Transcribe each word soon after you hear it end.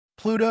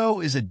Pluto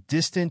is a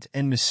distant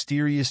and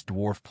mysterious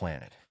dwarf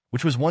planet,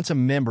 which was once a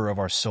member of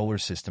our solar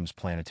system's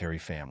planetary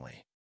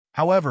family.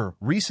 However,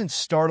 recent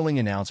startling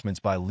announcements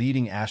by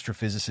leading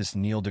astrophysicist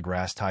Neil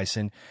deGrasse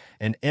Tyson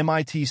and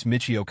MIT's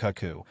Michio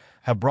Kaku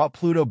have brought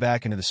Pluto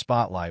back into the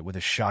spotlight with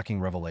a shocking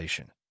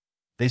revelation.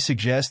 They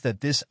suggest that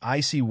this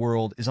icy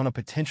world is on a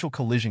potential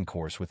collision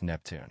course with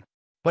Neptune.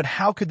 But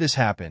how could this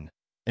happen,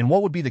 and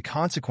what would be the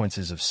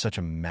consequences of such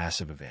a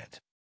massive event?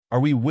 Are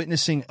we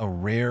witnessing a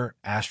rare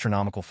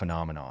astronomical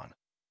phenomenon,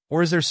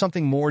 or is there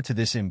something more to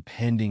this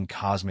impending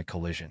cosmic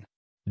collision?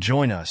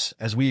 Join us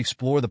as we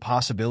explore the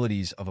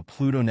possibilities of a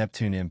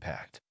Pluto-Neptune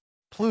impact.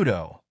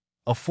 Pluto,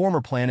 a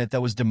former planet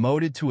that was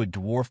demoted to a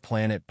dwarf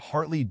planet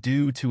partly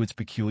due to its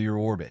peculiar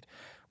orbit,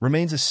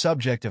 remains a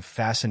subject of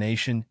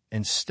fascination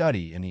and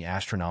study in the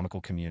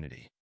astronomical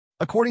community.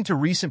 According to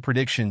recent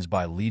predictions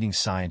by leading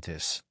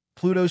scientists,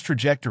 Pluto's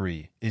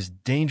trajectory is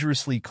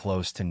dangerously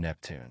close to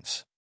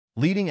Neptune's.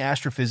 Leading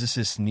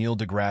astrophysicists Neil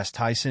deGrasse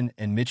Tyson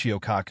and Michio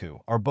Kaku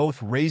are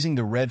both raising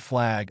the red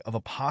flag of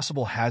a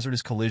possible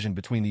hazardous collision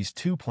between these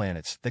two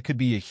planets that could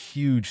be a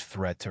huge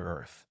threat to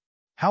Earth.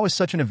 How is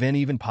such an event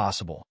even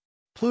possible?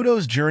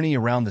 Pluto's journey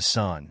around the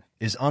Sun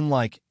is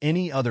unlike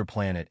any other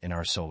planet in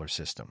our solar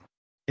system.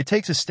 It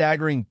takes a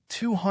staggering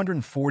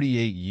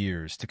 248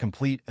 years to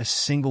complete a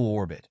single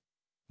orbit,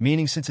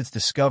 meaning since its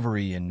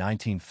discovery in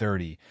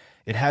 1930,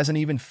 it hasn't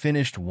even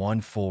finished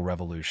one full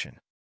revolution.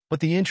 But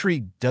the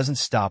intrigue doesn't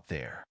stop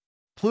there.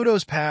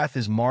 Pluto's path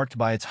is marked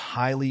by its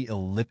highly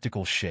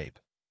elliptical shape,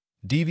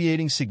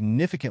 deviating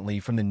significantly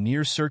from the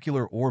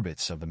near-circular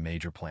orbits of the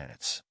major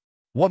planets.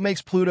 What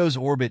makes Pluto's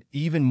orbit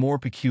even more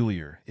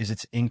peculiar is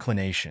its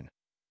inclination,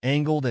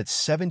 angled at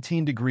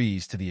 17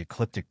 degrees to the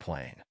ecliptic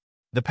plane.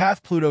 The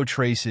path Pluto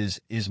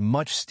traces is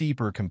much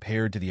steeper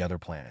compared to the other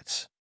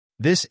planets.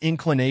 This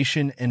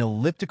inclination and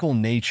elliptical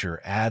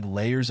nature add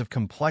layers of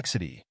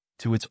complexity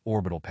to its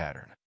orbital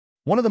pattern.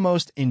 One of the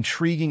most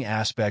intriguing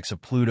aspects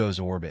of Pluto's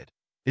orbit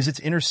is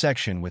its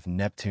intersection with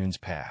Neptune's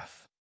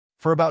path.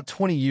 For about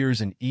 20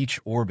 years in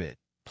each orbit,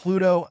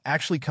 Pluto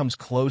actually comes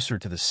closer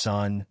to the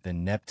Sun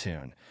than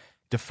Neptune,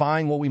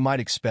 defying what we might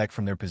expect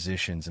from their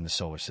positions in the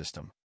solar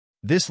system.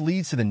 This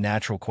leads to the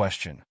natural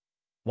question: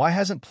 why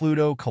hasn't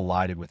Pluto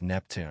collided with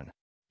Neptune?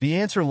 The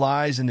answer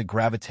lies in the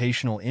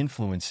gravitational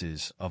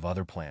influences of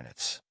other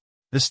planets.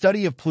 The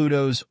study of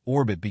Pluto's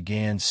orbit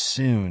began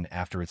soon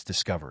after its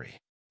discovery.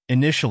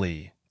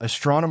 Initially,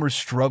 astronomers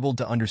struggled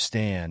to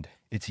understand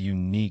its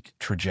unique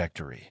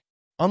trajectory.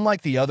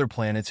 Unlike the other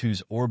planets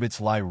whose orbits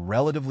lie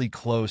relatively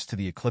close to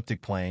the ecliptic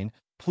plane,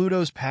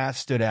 Pluto's path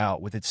stood out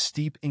with its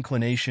steep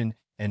inclination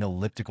and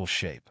elliptical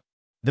shape.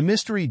 The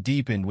mystery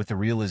deepened with the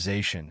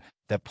realization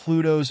that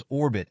Pluto's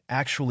orbit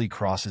actually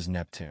crosses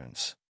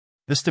Neptune's.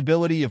 The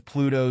stability of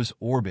Pluto's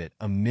orbit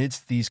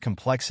amidst these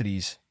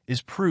complexities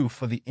is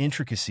proof of the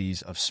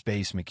intricacies of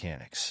space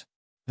mechanics.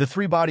 The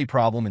three-body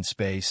problem in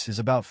space is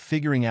about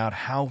figuring out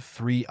how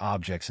three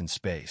objects in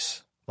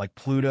space, like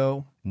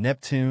Pluto,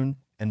 Neptune,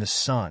 and the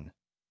Sun,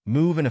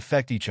 move and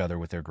affect each other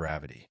with their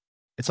gravity.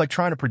 It's like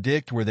trying to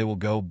predict where they will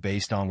go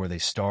based on where they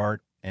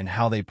start and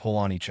how they pull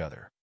on each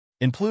other.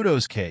 In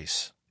Pluto's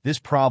case, this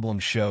problem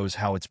shows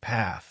how its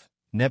path,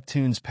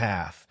 Neptune's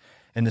path,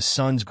 and the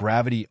Sun's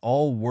gravity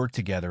all work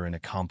together in a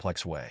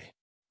complex way.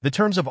 The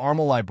terms of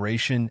armal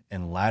libration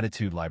and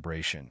latitude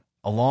libration,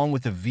 along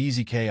with the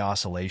VZK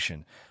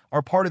oscillation,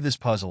 are part of this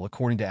puzzle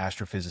according to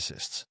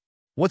astrophysicists.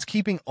 What's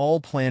keeping all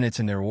planets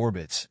in their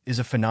orbits is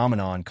a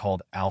phenomenon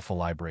called alpha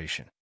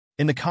libration.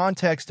 In the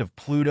context of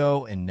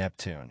Pluto and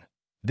Neptune,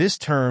 this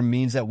term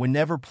means that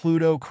whenever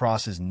Pluto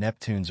crosses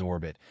Neptune's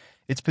orbit,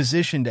 it's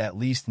positioned at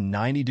least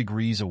 90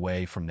 degrees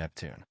away from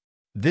Neptune.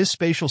 This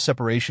spatial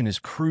separation is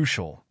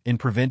crucial in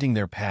preventing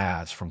their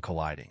paths from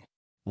colliding.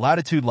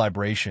 Latitude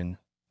libration,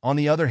 on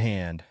the other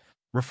hand,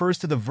 refers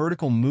to the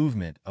vertical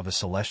movement of a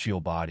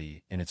celestial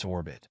body in its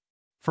orbit.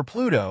 For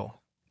Pluto,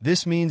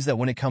 this means that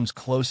when it comes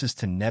closest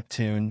to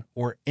Neptune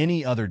or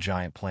any other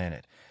giant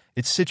planet,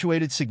 it's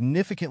situated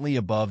significantly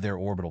above their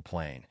orbital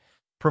plane,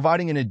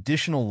 providing an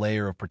additional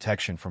layer of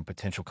protection from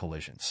potential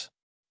collisions.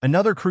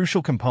 Another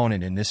crucial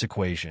component in this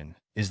equation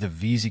is the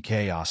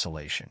VZK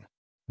oscillation.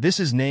 This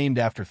is named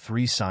after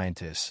three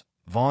scientists,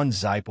 von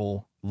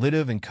Zeipel,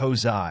 Litov, and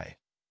Kozai,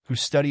 who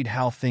studied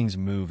how things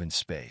move in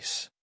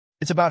space.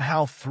 It's about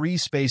how three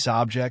space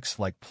objects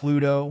like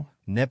Pluto,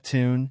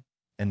 Neptune,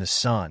 and the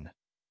Sun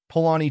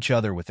pull on each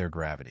other with their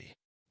gravity.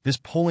 This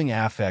pulling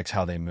affects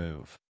how they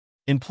move.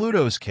 In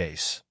Pluto's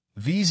case,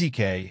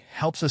 VZK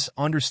helps us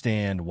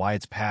understand why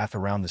its path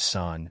around the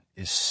Sun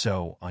is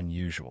so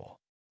unusual.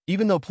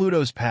 Even though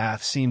Pluto's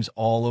path seems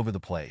all over the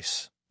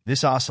place,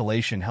 this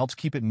oscillation helps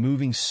keep it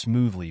moving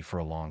smoothly for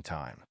a long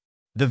time.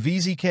 The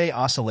VZK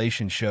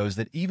oscillation shows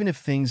that even if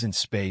things in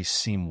space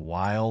seem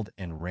wild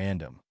and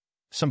random,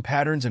 some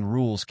patterns and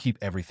rules keep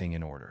everything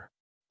in order.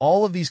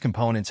 All of these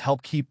components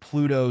help keep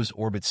Pluto's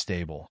orbit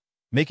stable,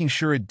 making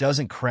sure it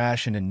doesn't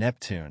crash into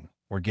Neptune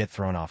or get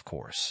thrown off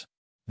course.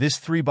 This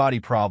three-body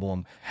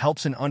problem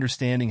helps in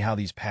understanding how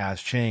these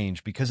paths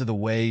change because of the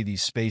way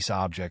these space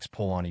objects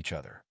pull on each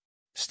other.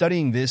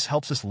 Studying this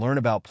helps us learn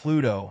about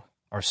Pluto,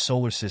 our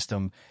solar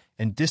system,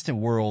 and distant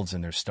worlds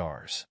and their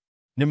stars.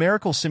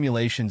 Numerical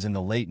simulations in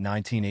the late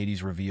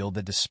 1980s revealed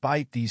that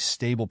despite these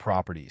stable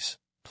properties,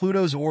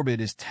 Pluto's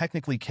orbit is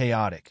technically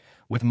chaotic,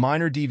 with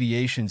minor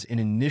deviations in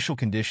initial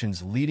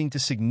conditions leading to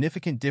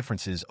significant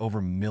differences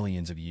over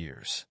millions of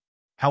years.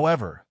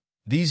 However,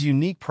 these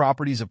unique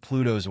properties of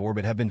Pluto's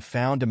orbit have been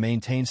found to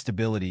maintain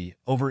stability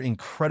over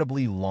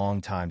incredibly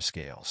long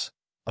timescales,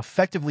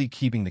 effectively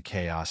keeping the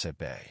chaos at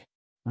bay.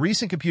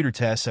 Recent computer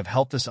tests have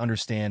helped us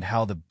understand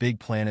how the big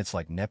planets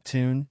like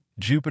Neptune,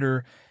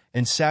 Jupiter,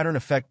 and Saturn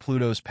affect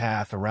Pluto's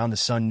path around the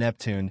Sun.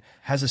 Neptune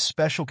has a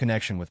special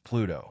connection with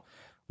Pluto,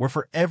 where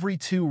for every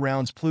 2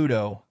 rounds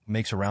Pluto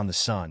makes around the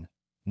Sun,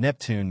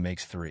 Neptune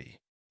makes 3.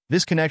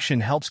 This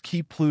connection helps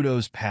keep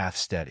Pluto's path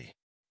steady.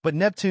 But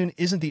Neptune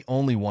isn't the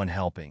only one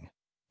helping.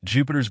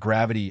 Jupiter's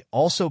gravity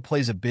also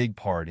plays a big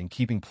part in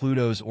keeping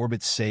Pluto's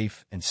orbit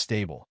safe and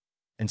stable,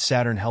 and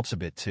Saturn helps a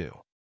bit too.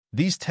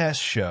 These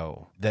tests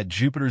show that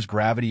Jupiter's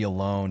gravity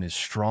alone is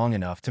strong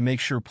enough to make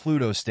sure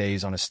Pluto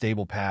stays on a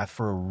stable path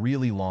for a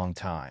really long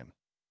time,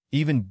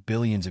 even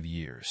billions of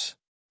years.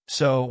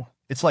 So,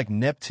 it's like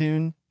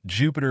Neptune,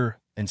 Jupiter,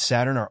 and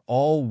Saturn are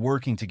all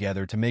working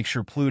together to make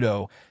sure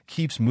Pluto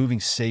keeps moving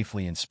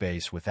safely in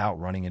space without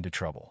running into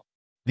trouble.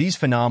 These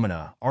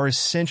phenomena are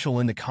essential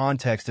in the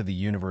context of the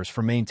universe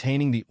for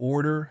maintaining the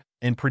order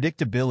and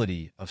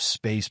predictability of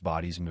space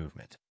bodies'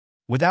 movement.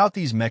 Without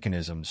these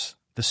mechanisms,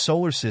 the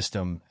solar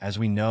system, as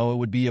we know it,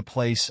 would be a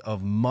place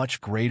of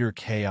much greater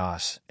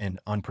chaos and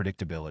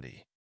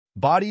unpredictability.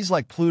 Bodies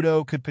like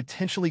Pluto could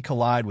potentially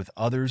collide with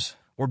others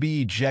or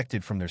be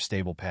ejected from their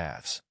stable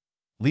paths,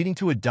 leading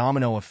to a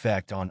domino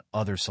effect on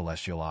other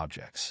celestial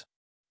objects.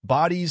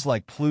 Bodies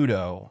like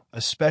Pluto,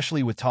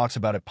 especially with talks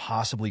about it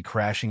possibly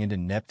crashing into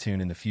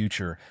Neptune in the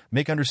future,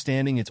 make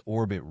understanding its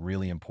orbit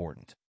really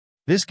important.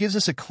 This gives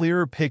us a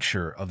clearer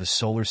picture of the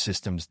solar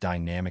system's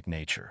dynamic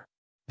nature.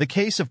 The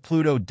case of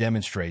Pluto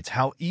demonstrates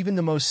how even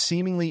the most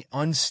seemingly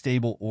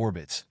unstable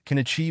orbits can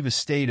achieve a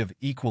state of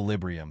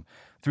equilibrium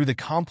through the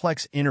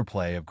complex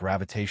interplay of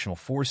gravitational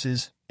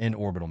forces and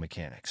orbital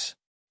mechanics.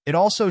 It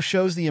also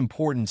shows the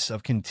importance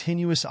of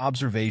continuous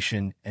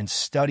observation and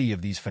study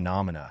of these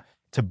phenomena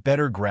to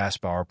better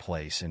grasp our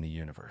place in the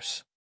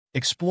universe.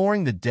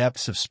 Exploring the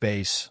depths of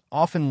space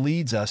often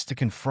leads us to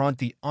confront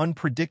the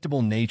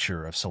unpredictable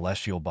nature of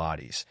celestial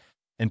bodies,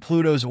 and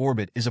Pluto's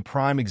orbit is a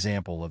prime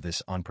example of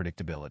this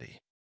unpredictability.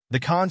 The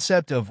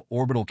concept of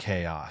orbital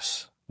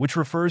chaos, which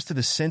refers to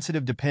the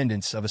sensitive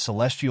dependence of a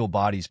celestial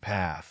body's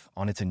path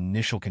on its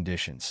initial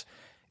conditions,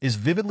 is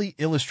vividly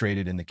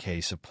illustrated in the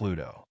case of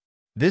Pluto.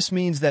 This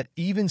means that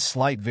even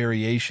slight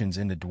variations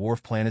in the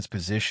dwarf planet's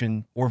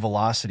position or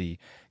velocity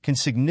can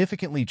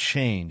significantly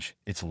change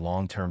its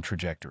long-term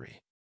trajectory.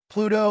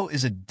 Pluto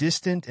is a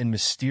distant and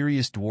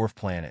mysterious dwarf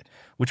planet,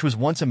 which was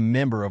once a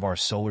member of our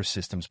solar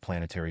system's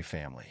planetary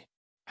family.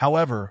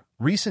 However,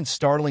 recent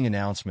startling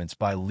announcements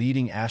by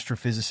leading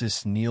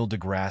astrophysicists Neil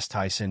deGrasse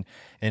Tyson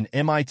and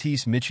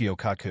MIT's Michio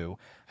Kaku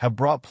have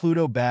brought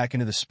Pluto back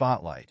into the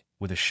spotlight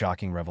with a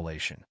shocking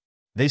revelation.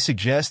 They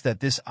suggest that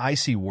this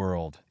icy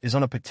world is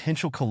on a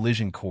potential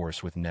collision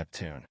course with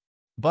Neptune.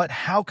 But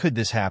how could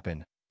this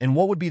happen, and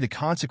what would be the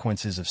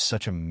consequences of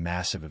such a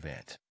massive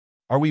event?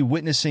 Are we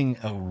witnessing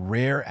a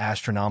rare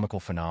astronomical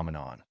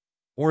phenomenon,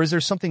 or is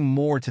there something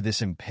more to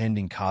this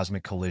impending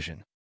cosmic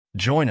collision?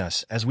 Join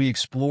us as we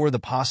explore the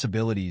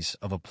possibilities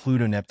of a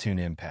Pluto-Neptune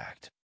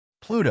impact.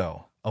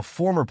 Pluto, a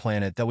former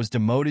planet that was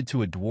demoted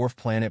to a dwarf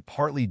planet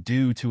partly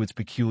due to its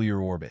peculiar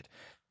orbit,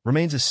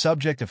 remains a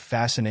subject of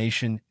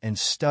fascination and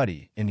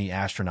study in the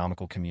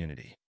astronomical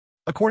community.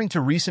 According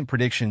to recent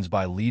predictions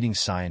by leading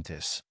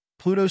scientists,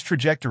 Pluto's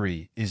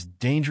trajectory is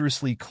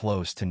dangerously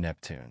close to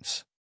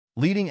Neptune's.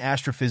 Leading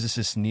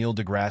astrophysicists Neil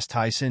deGrasse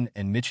Tyson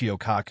and Michio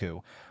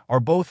Kaku are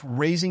both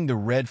raising the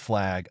red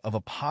flag of a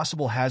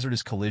possible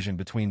hazardous collision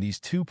between these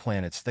two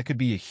planets that could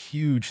be a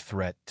huge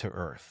threat to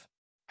Earth.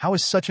 How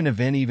is such an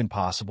event even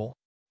possible?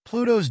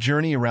 Pluto's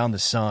journey around the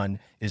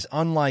Sun is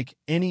unlike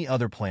any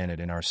other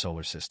planet in our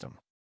solar system.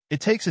 It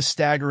takes a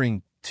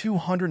staggering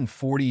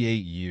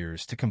 248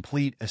 years to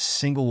complete a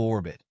single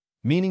orbit,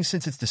 meaning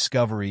since its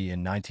discovery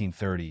in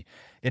 1930,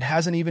 it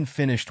hasn't even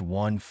finished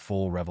one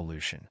full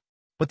revolution.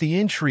 But the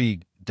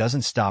intrigue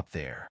doesn't stop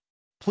there.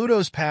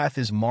 Pluto's path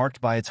is marked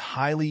by its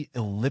highly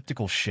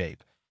elliptical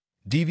shape,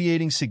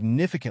 deviating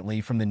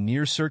significantly from the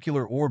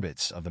near-circular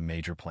orbits of the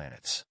major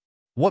planets.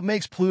 What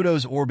makes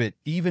Pluto's orbit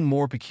even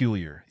more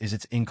peculiar is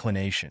its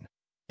inclination,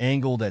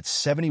 angled at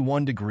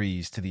 71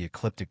 degrees to the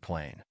ecliptic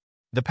plane.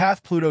 The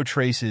path Pluto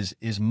traces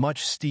is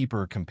much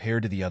steeper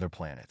compared to the other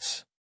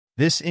planets.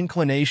 This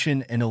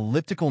inclination and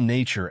elliptical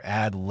nature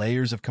add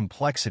layers of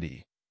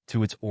complexity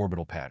to its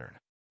orbital pattern.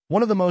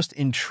 One of the most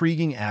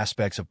intriguing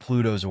aspects of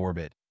Pluto's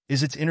orbit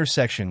is its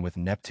intersection with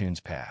Neptune's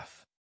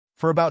path.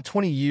 For about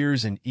 20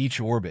 years in each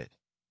orbit,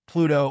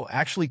 Pluto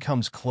actually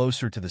comes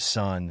closer to the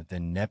Sun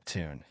than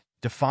Neptune,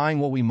 defying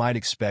what we might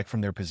expect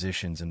from their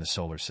positions in the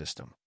solar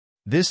system.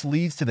 This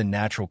leads to the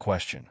natural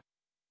question: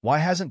 why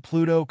hasn't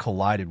Pluto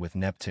collided with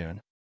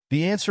Neptune?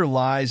 The answer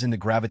lies in the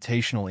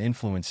gravitational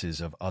influences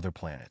of other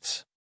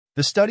planets.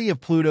 The study of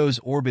Pluto's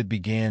orbit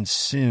began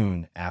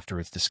soon after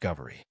its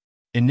discovery.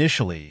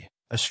 Initially,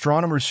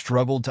 astronomers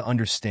struggled to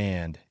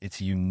understand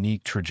its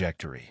unique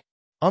trajectory.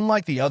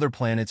 Unlike the other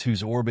planets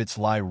whose orbits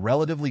lie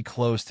relatively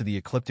close to the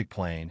ecliptic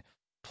plane,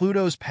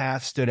 Pluto's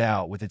path stood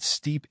out with its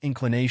steep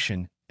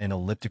inclination and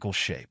elliptical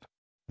shape.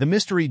 The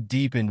mystery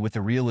deepened with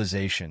the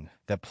realization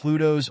that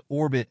Pluto's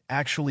orbit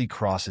actually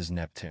crosses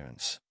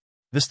Neptune's.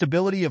 The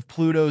stability of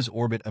Pluto's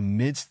orbit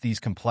amidst these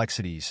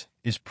complexities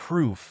is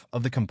proof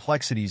of the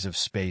complexities of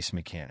space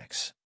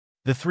mechanics.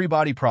 The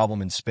three-body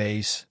problem in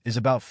space is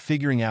about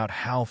figuring out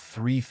how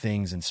three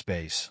things in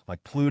space,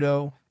 like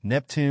Pluto,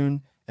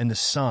 Neptune, and the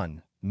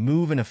Sun,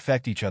 move and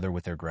affect each other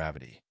with their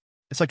gravity.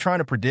 It's like trying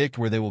to predict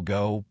where they will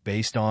go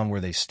based on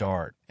where they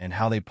start and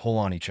how they pull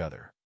on each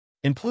other.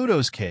 In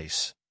Pluto's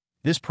case,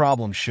 this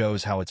problem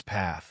shows how its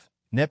path,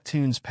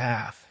 Neptune's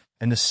path,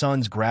 and the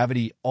Sun's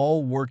gravity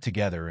all work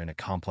together in a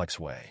complex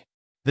way.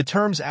 The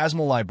terms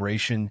azimuthal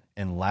libration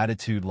and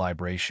latitude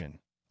libration,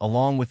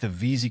 along with the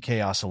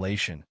VZK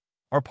oscillation,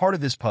 are part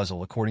of this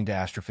puzzle according to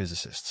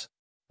astrophysicists.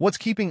 What's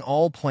keeping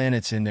all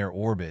planets in their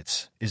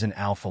orbits is an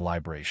alpha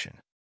libration.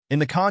 In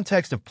the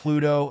context of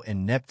Pluto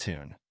and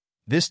Neptune,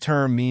 this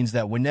term means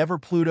that whenever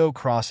Pluto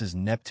crosses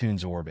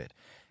Neptune's orbit,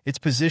 it's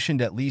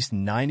positioned at least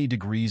 90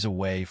 degrees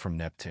away from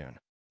Neptune.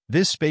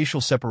 This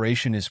spatial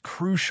separation is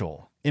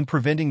crucial in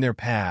preventing their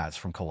paths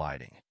from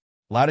colliding.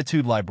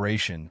 Latitude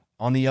libration,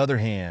 on the other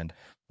hand,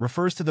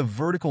 refers to the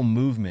vertical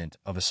movement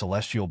of a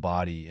celestial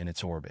body in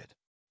its orbit.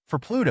 For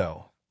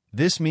Pluto,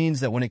 this means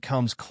that when it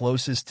comes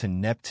closest to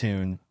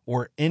Neptune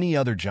or any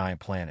other giant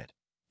planet,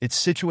 it's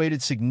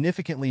situated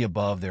significantly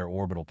above their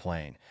orbital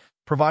plane,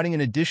 providing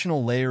an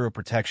additional layer of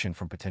protection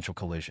from potential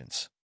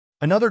collisions.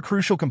 Another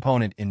crucial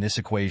component in this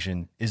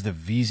equation is the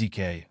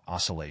VZK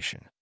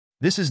oscillation.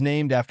 This is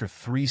named after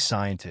three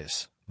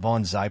scientists,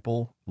 von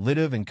Zeipel,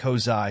 Litov, and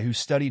Kozai, who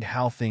studied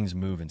how things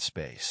move in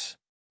space.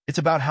 It's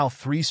about how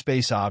three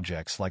space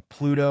objects like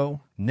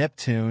Pluto,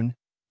 Neptune,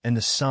 and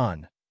the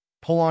Sun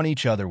pull on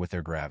each other with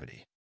their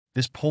gravity.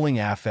 This pulling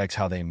affects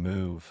how they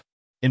move.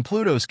 In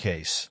Pluto's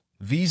case,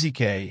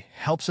 VZK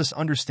helps us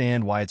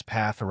understand why its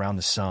path around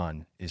the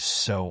Sun is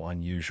so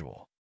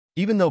unusual.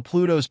 Even though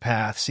Pluto's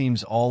path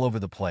seems all over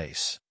the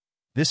place,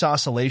 this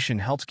oscillation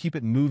helps keep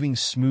it moving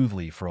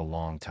smoothly for a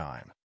long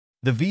time.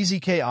 The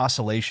VZK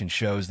oscillation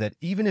shows that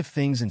even if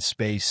things in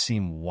space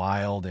seem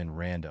wild and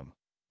random,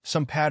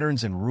 some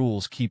patterns and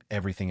rules keep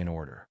everything in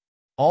order.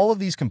 All of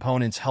these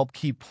components help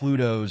keep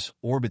Pluto's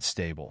orbit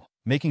stable,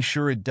 making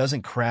sure it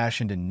doesn't crash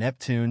into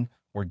Neptune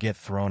or get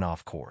thrown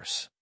off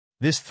course.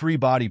 This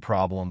three-body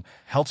problem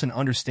helps in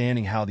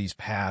understanding how these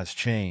paths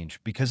change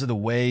because of the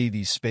way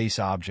these space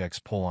objects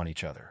pull on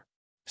each other.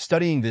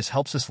 Studying this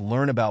helps us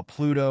learn about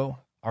Pluto,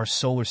 our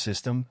solar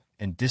system,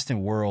 and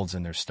distant worlds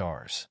and their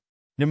stars.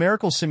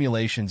 Numerical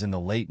simulations in the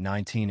late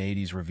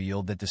 1980s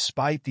revealed that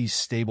despite these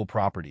stable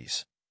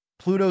properties,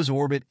 Pluto's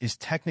orbit is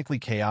technically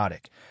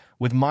chaotic,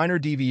 with minor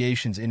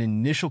deviations in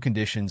initial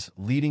conditions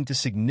leading to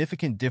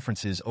significant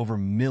differences over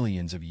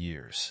millions of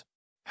years.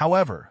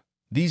 However,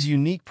 these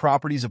unique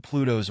properties of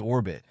Pluto's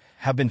orbit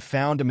have been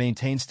found to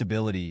maintain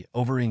stability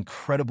over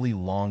incredibly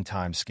long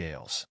time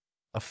scales,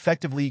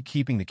 effectively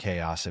keeping the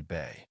chaos at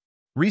bay.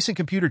 Recent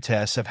computer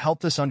tests have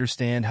helped us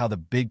understand how the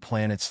big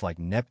planets like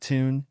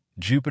Neptune,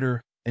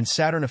 Jupiter, and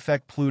Saturn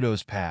affect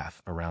Pluto's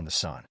path around the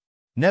Sun.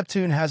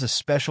 Neptune has a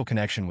special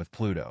connection with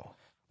Pluto,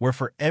 where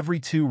for every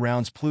 2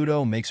 rounds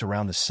Pluto makes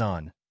around the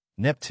Sun,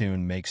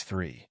 Neptune makes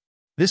 3.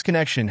 This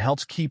connection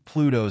helps keep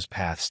Pluto's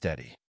path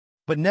steady.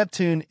 But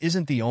Neptune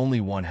isn't the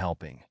only one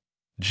helping.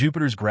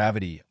 Jupiter's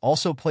gravity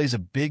also plays a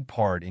big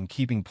part in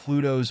keeping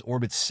Pluto's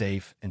orbit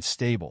safe and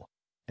stable,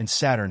 and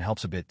Saturn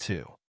helps a bit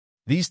too.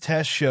 These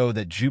tests show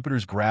that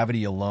Jupiter's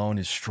gravity alone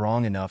is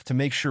strong enough to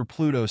make sure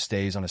Pluto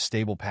stays on a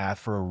stable path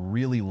for a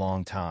really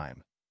long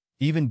time,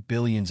 even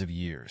billions of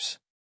years.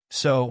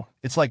 So,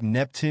 it's like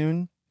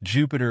Neptune,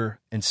 Jupiter,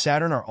 and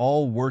Saturn are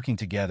all working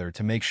together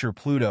to make sure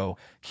Pluto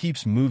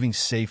keeps moving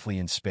safely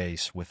in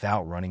space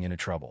without running into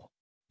trouble.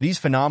 These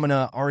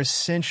phenomena are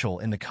essential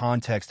in the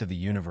context of the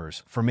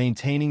universe for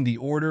maintaining the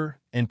order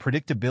and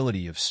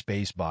predictability of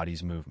space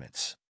bodies'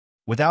 movements.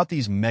 Without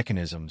these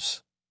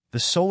mechanisms, the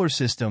solar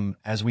system,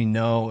 as we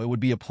know, it would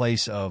be a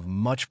place of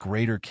much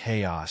greater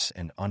chaos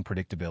and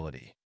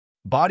unpredictability.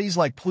 Bodies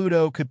like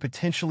Pluto could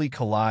potentially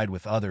collide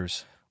with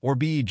others or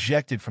be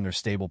ejected from their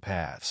stable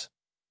paths,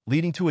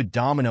 leading to a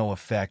domino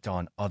effect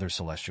on other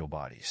celestial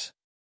bodies.